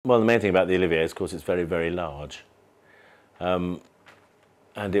Well, the main thing about the Olivier is, of course, it's very, very large. And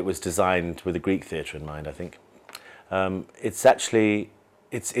it was designed with a Greek theatre in mind, I think. It's actually,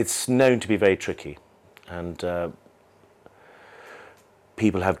 it's known to be very tricky, and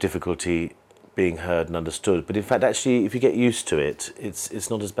people have difficulty being heard and understood. But in fact, actually, if you get used to it, it's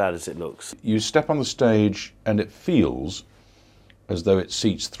not as bad as it looks. You step on the stage and it feels as though it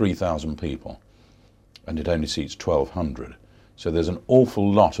seats 3,000 people, and it only seats 1,200. So there's an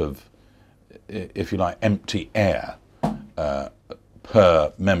awful lot of, if you like, empty air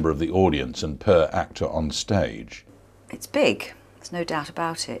per member of the audience and per actor on stage. It's big, there's no doubt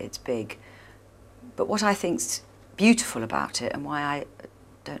about it, it's big. But what I think's beautiful about it, and why I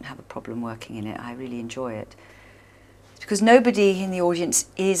don't have a problem working in it, I really enjoy it, it's because nobody in the audience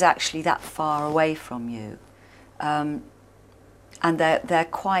is actually that far away from you. And they're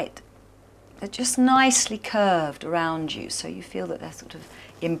just nicely curved around you, so you feel that they're sort of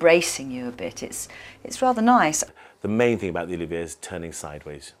embracing you a bit. It's rather nice. The main thing about the Olivier is turning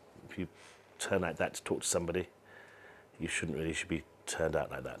sideways. If you turn like that to talk to somebody, you should be turned out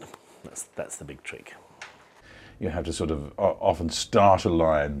like that. That's the big trick. You have to sort of often start a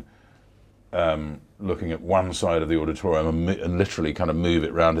line looking at one side of the auditorium and literally kind of move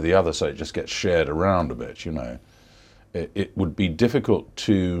it round to the other, so it just gets shared around a bit, you know. It would be difficult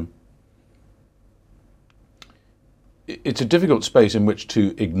to... It's a difficult space in which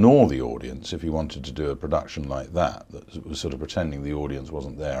to ignore the audience if you wanted to do a production like that was sort of pretending the audience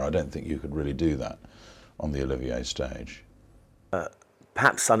wasn't there. I don't think you could really do that on the Olivier stage.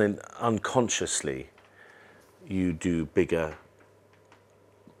 Perhaps unconsciously you do bigger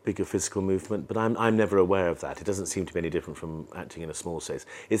physical movement, but I'm never aware of that. It doesn't seem to be any different from acting in a small space.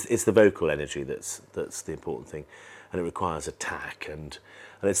 It's the vocal energy that's the important thing, and it requires attack, and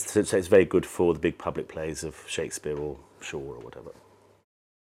it's very good for the big public plays of Shakespeare or Shaw or whatever.